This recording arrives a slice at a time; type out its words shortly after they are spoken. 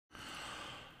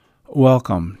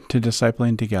Welcome to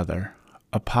Discipling Together,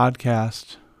 a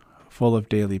podcast full of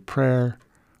daily prayer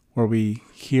where we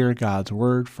hear God's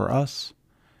word for us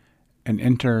and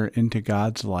enter into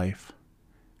God's life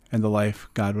and the life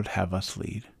God would have us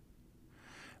lead.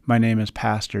 My name is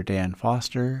Pastor Dan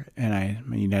Foster, and I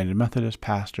am a United Methodist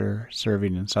pastor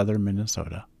serving in southern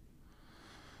Minnesota.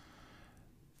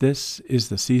 This is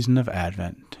the season of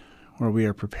Advent, where we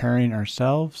are preparing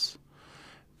ourselves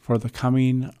for the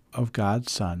coming of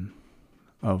God's Son,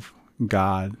 of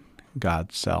God,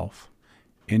 God's self,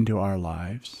 into our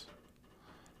lives.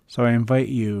 So I invite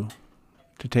you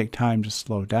to take time to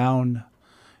slow down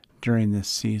during this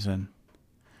season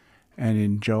and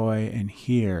enjoy and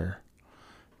hear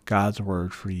God's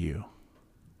word for you.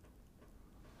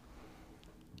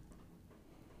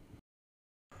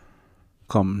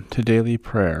 Welcome to daily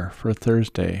prayer for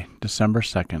Thursday, December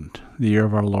 2nd, the year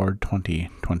of our Lord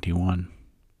 2021.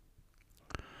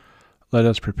 Let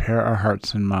us prepare our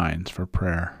hearts and minds for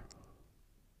prayer.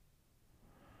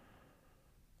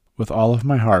 With all of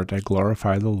my heart I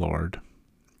glorify the Lord.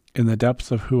 In the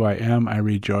depths of who I am, I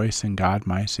rejoice in God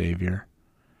my Savior.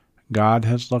 God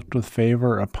has looked with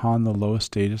favor upon the low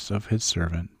status of his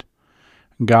servant.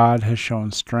 God has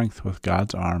shown strength with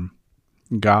God's arm.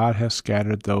 God has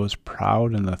scattered those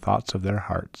proud in the thoughts of their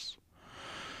hearts.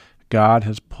 God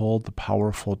has pulled the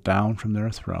powerful down from their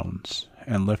thrones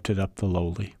and lifted up the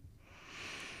lowly.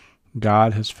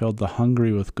 God has filled the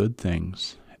hungry with good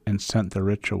things and sent the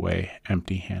rich away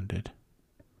empty-handed.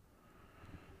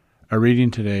 Our reading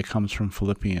today comes from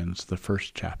Philippians, the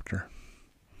first chapter.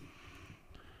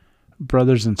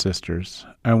 Brothers and sisters,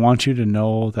 I want you to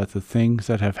know that the things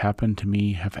that have happened to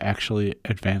me have actually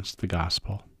advanced the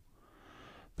gospel.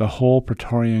 The whole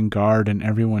Praetorian Guard and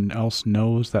everyone else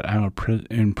knows that I am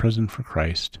in prison for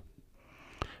Christ.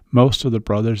 Most of the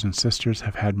brothers and sisters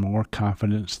have had more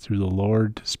confidence through the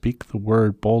Lord to speak the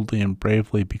word boldly and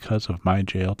bravely because of my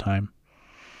jail time.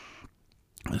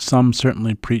 Some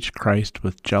certainly preach Christ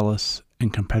with jealous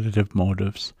and competitive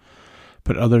motives,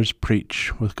 but others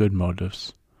preach with good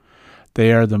motives.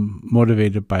 They are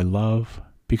motivated by love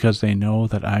because they know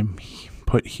that I'm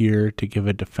put here to give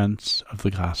a defense of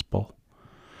the gospel.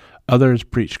 Others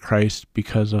preach Christ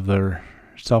because of their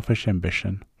selfish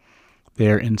ambition. They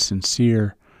are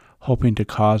insincere, hoping to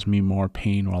cause me more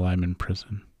pain while I'm in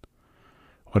prison.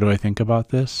 What do I think about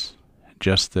this?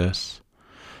 Just this.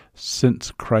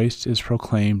 Since Christ is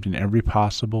proclaimed in every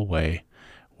possible way,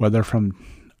 whether from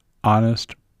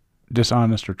honest,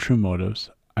 dishonest, or true motives,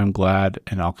 I'm glad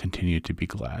and I'll continue to be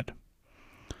glad.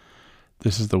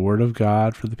 This is the word of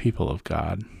God for the people of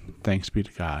God. Thanks be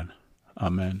to God.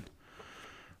 Amen.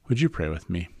 Would you pray with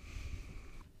me?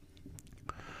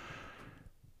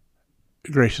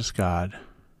 Gracious God,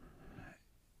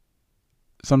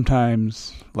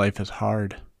 sometimes life is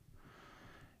hard,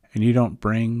 and you don't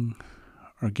bring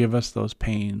or give us those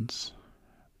pains,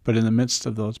 but in the midst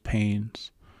of those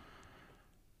pains,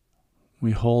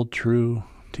 we hold true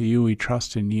to you, we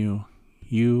trust in you.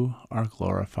 You are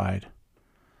glorified.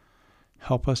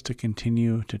 Help us to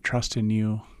continue to trust in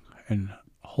you and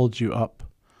hold you up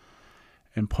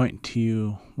and point to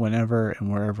you whenever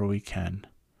and wherever we can,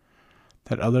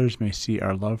 that others may see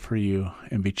our love for you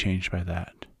and be changed by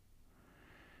that.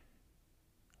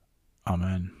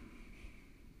 Amen.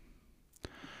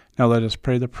 Now let us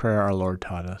pray the prayer our Lord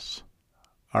taught us.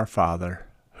 Our Father,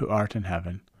 who art in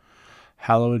heaven,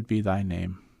 hallowed be thy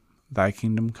name. Thy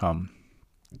kingdom come,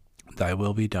 thy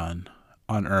will be done,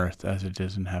 on earth as it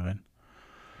is in heaven.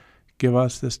 Give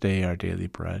us this day our daily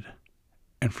bread,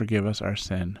 and forgive us our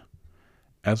sin,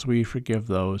 as we forgive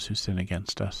those who sin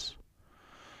against us.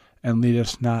 And lead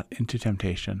us not into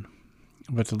temptation,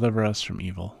 but deliver us from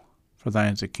evil. For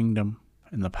thine is the kingdom,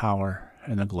 and the power,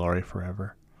 and the glory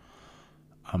forever.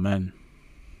 Amen.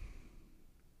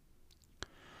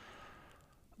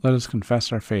 Let us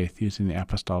confess our faith using the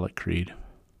Apostolic Creed.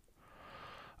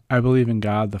 I believe in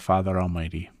God the Father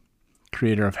Almighty,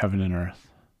 creator of heaven and earth.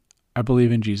 I believe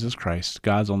in Jesus Christ,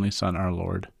 God's only Son, our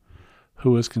Lord,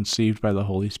 who was conceived by the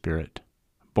Holy Spirit,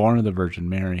 born of the Virgin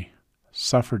Mary,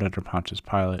 suffered under Pontius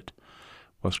Pilate,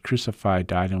 was crucified,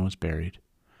 died, and was buried.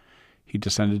 He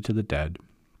descended to the dead.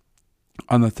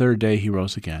 On the third day he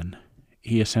rose again.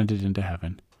 He ascended into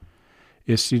heaven,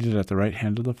 is seated at the right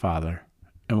hand of the Father,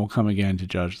 and will come again to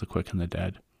judge the quick and the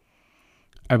dead.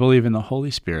 I believe in the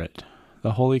Holy Spirit,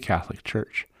 the Holy Catholic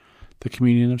Church, the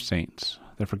communion of saints,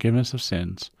 the forgiveness of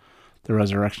sins, the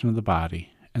resurrection of the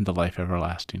body, and the life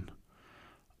everlasting.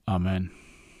 Amen.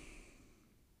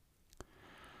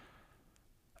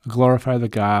 Glorify the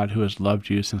God who has loved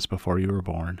you since before you were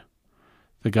born,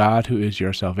 the God who is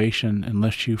your salvation and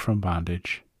lifts you from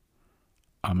bondage.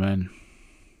 Amen.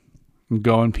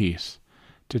 Go in peace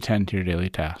to tend to your daily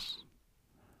tasks.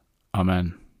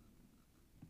 Amen.